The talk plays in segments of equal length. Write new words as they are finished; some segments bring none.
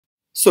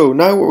So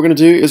now what we're going to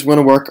do is we're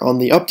going to work on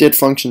the update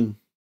function.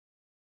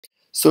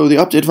 So the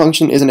update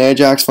function is an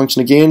AJAX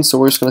function again, so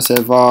we're just going to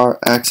say var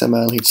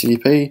XML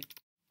HTTP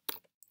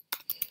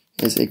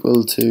is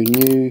equal to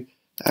new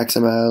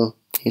XML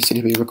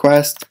HTTP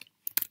request.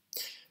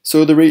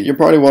 So you're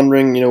probably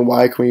wondering,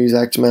 why can we use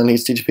XML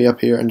HTTP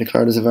up here and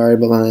declare it as a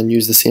variable and then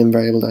use the same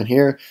variable down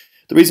here?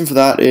 The reason for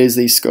that is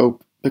the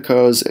scope,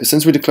 because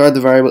since we declared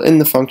the variable in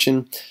the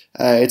function,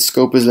 its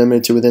scope is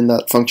limited to within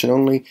that function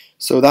only.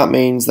 So that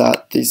means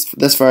that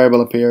this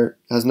variable up here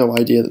has no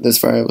idea that this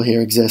variable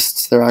here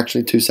exists. They're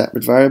actually two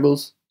separate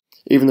variables.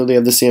 Even though they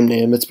have the same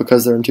name, it's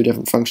because they're in two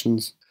different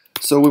functions.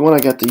 So we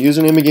want to get the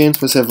username again,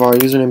 so we say var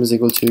username is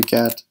equal to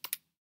get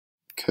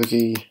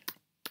cookie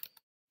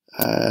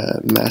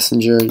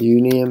messenger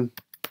uname.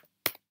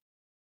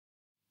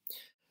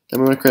 Then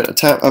we're going to create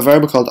a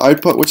variable called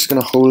output, which is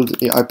going to hold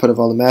the output of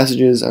all the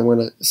messages, and we're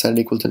going to set it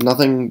equal to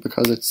nothing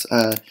because it's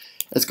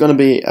going to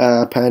be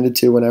appended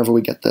to whenever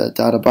we get the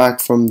data back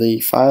from the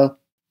file.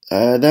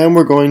 Then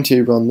we're going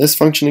to run this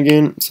function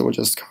again, so we'll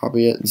just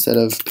copy it instead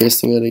of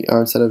pasting it,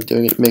 or instead of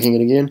making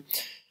it again.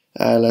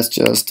 Let's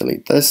just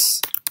delete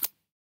this.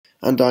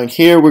 And down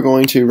here we're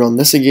going to run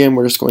this again.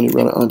 We're just going to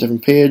run it on a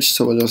different page,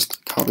 so we'll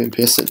just copy and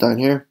paste it down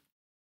here.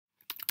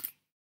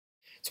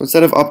 So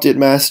instead of update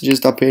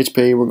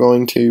messages.php, we're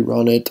going to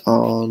run it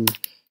on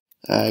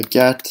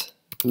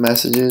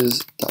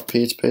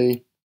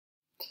get-messages.php,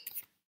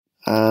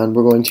 and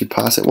we're going to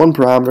pass it one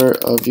parameter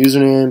of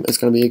username. It's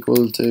going to be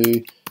equal to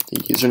the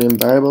username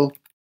variable.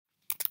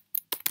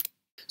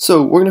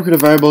 So we're going to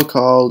create a variable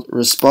called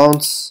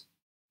response,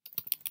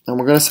 and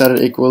we're going to set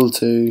it equal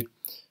to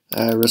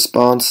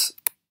response.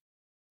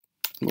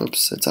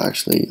 Whoops, it's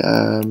actually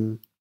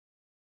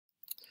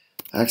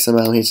XML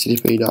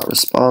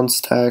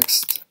HTTP.response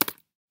text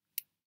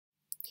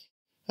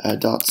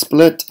dot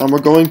split, and we're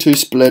going to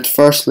split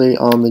firstly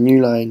on the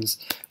new lines,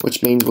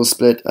 which means we'll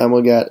split and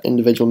we'll get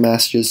individual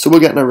messages. So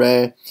we'll get an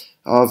array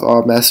of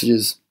our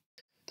messages.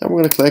 Then we're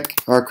going to click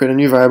or create a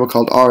new variable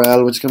called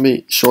RL, which is going to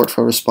be short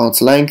for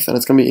response length, and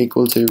it's going to be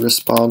equal to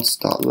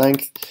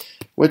response.length,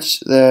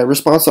 which the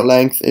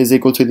response.length is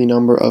equal to the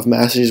number of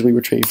messages we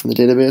retrieve from the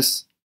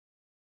database.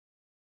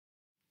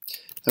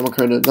 Then we'll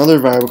create another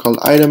variable called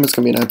item. It's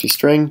going to be an empty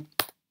string.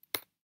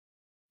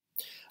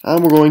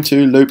 And we're going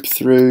to loop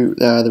through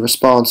the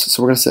response.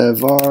 So we're going to say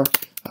var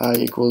I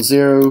equals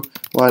 0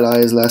 while I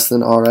is less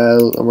than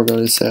RL, and we're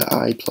going to say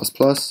I++.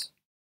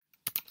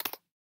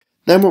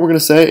 Then what we're going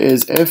to say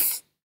is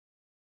if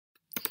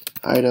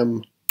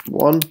item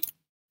 1,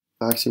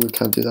 actually we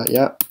can't do that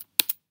yet.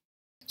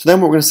 So then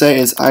what we're going to say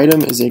is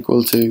item is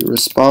equal to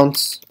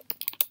response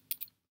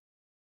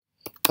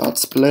dot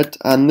split,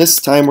 and this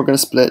time we're going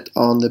to split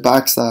on the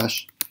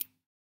backslash.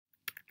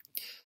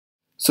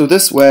 So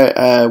this way,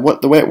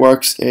 the way it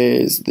works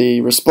is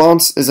the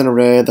response is an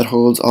array that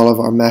holds all of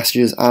our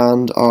messages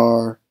and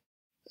our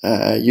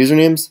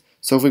usernames.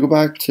 So if we go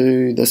back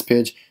to this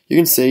page, you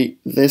can see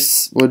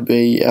this would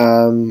be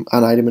an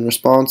item in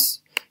response.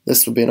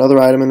 This would be another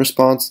item in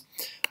response.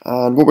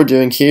 And what we're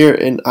doing here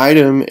in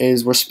item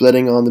is we're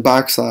splitting on the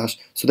backslash.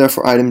 So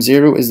therefore item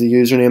 0 is the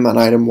username and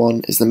item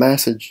 1 is the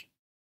message.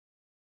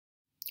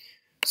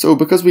 So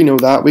because we know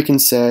that, we can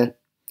say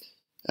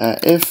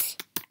if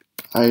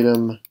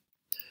item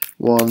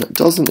 1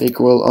 doesn't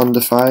equal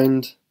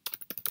undefined,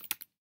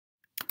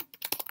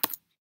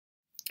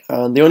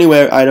 and the only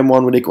way item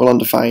 1 would equal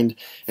undefined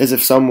is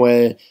if some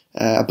way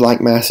a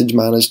blank message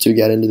managed to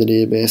get into the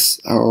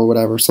database or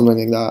whatever, something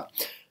like that.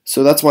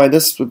 So that's why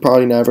this would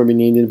probably never be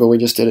needed, but we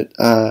just did it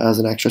as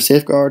an extra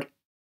safeguard.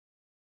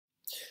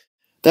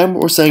 Then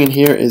what we're saying in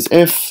here is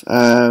if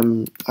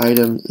item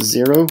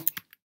 0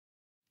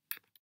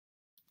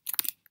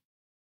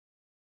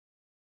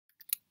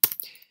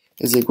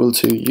 is equal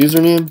to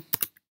username.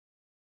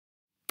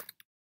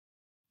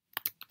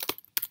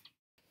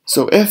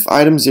 So if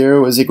item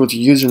 0 is equal to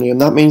username,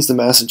 that means the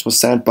message was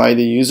sent by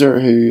the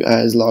user who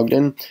is logged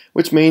in,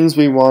 which means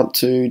we want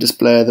to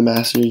display the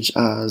message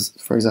as,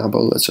 for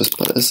example, let's just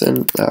put this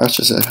in, let's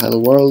just say hello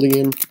world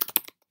again.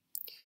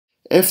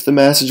 If the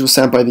message was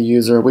sent by the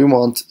user, we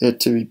want it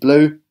to be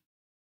blue,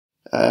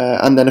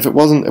 and then if it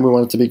wasn't, we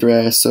want it to be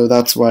grey, so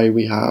that's why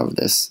we have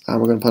this, and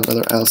we're going to put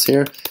another else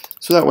here.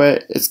 So that way,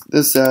 it's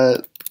this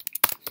the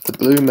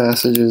blue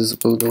messages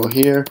will go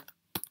here,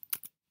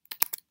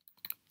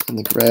 and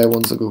the grey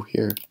ones will go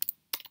here.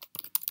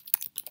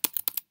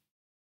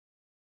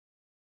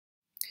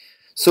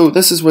 So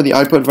this is where the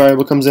output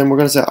variable comes in. We're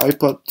going to say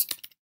output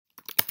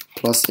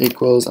plus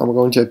equals, and we're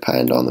going to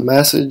append on the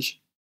message.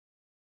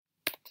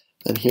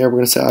 And here we're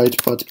going to say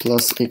output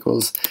plus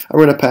equals, and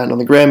we're going to append on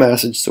the grey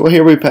message. So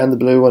here we append the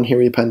blue one, here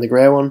we append the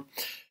grey one.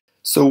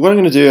 So what I'm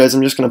going to do is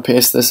I'm just going to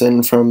paste this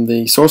in from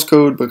the source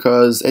code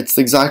because it's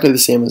exactly the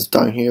same as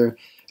down here.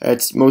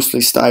 It's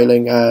mostly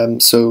styling,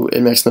 so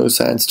it makes no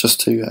sense just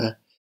to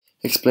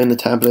explain the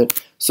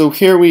template. So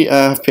here we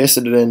have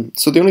pasted it in.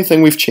 So the only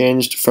thing we've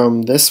changed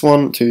from this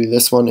one to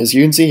this one is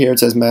you can see here it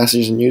says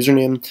message and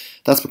username.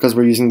 That's because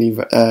we're using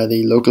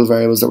the local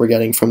variables that we're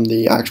getting from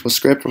the actual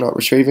script. We're not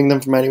retrieving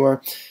them from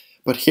anywhere.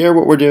 But here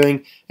what we're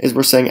doing is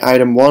we're saying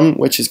item 1,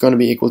 which is going to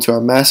be equal to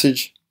our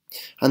message,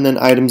 and then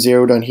item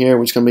 0 down here,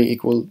 which is going to be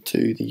equal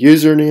to the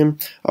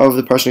username of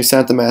the person who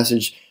sent the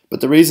message.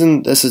 But the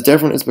reason this is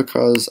different is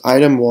because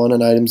item 1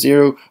 and item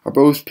 0 are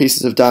both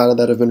pieces of data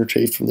that have been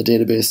retrieved from the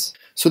database.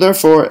 So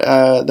therefore,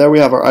 there we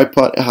have our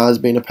output. It has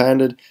been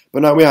appended,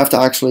 but now we have to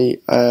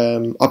actually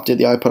update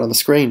the output on the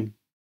screen.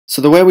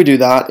 So the way we do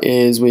that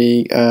is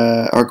we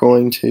are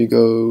going to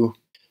go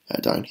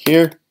down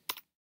here.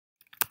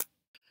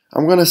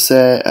 I'm going to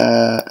say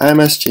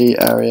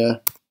MSG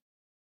area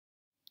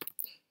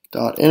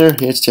dot inner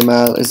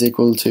HTML is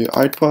equal to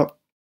output.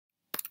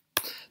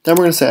 Then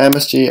we're going to say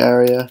MSG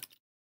area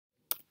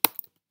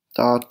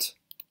dot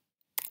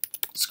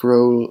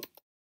scroll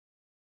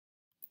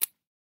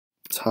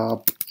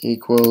top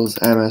equals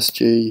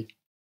MSG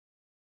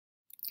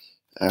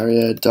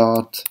area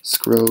dot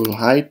scroll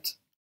height.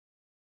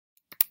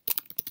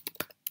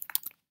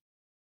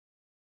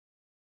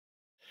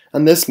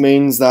 And this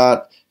means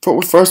that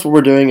first what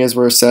we're doing is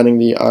we're setting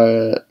the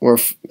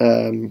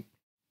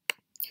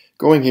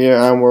going here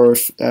and we're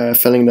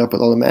filling it up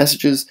with all the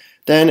messages.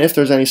 Then if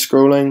there's any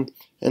scrolling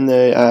in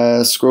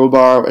the scroll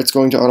bar, it's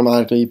going to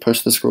automatically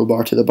push the scroll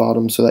bar to the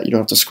bottom so that you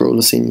don't have to scroll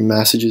to see new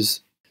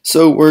messages.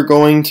 So we're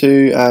going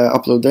to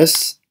upload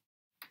this,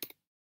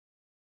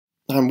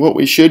 and what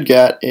we should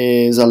get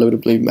is a load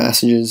of blue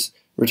messages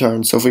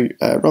returned. So if we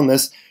run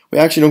this, we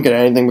actually don't get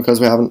anything because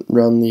we haven't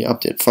run the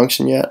update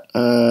function yet.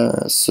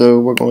 So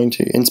we're going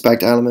to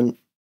inspect element.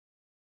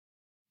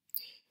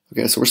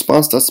 Okay, so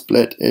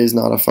response.split is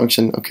not a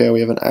function. Okay, we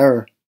have an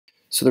error.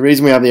 So the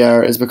reason we have the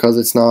error is because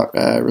it's not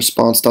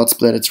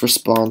response.split, it's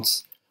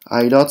response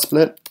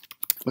i.split,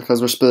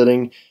 because we're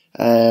splitting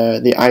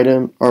the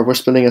item, or we're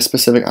splitting a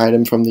specific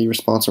item from the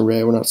response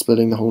array. We're not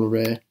splitting the whole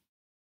array.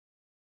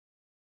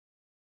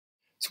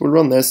 So we'll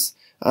run this,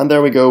 and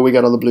there we go. We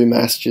got all the blue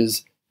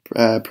messages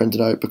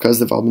printed out because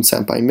they've all been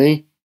sent by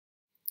me.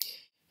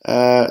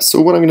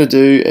 So what I'm going to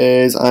do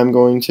is I'm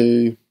going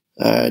to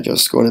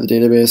just go into the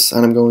database,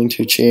 and I'm going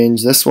to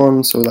change this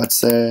one. So let's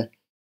say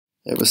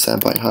it was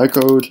sent by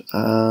howCode,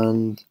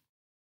 and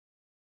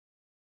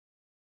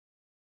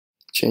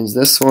change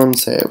this one,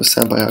 say it was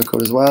sent by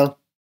howCode as well.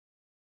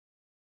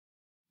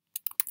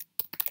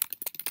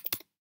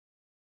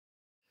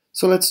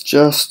 So let's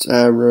just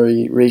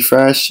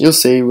refresh. You'll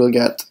see we'll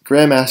get a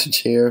grey message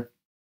here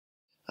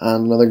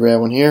and another grey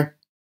one here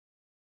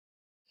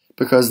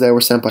because they were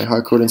sent by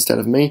howCode instead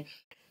of me.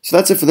 So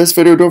that's it for this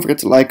video. Don't forget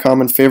to like,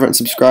 comment, favourite and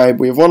subscribe.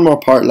 We have one more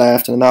part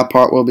left, and in that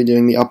part we'll be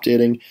doing the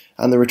updating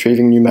and the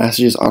retrieving new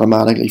messages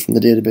automatically from the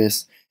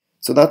database.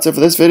 So that's it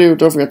for this video.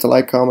 Don't forget to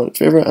like, comment,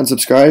 favourite and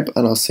subscribe,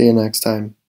 and I'll see you next time.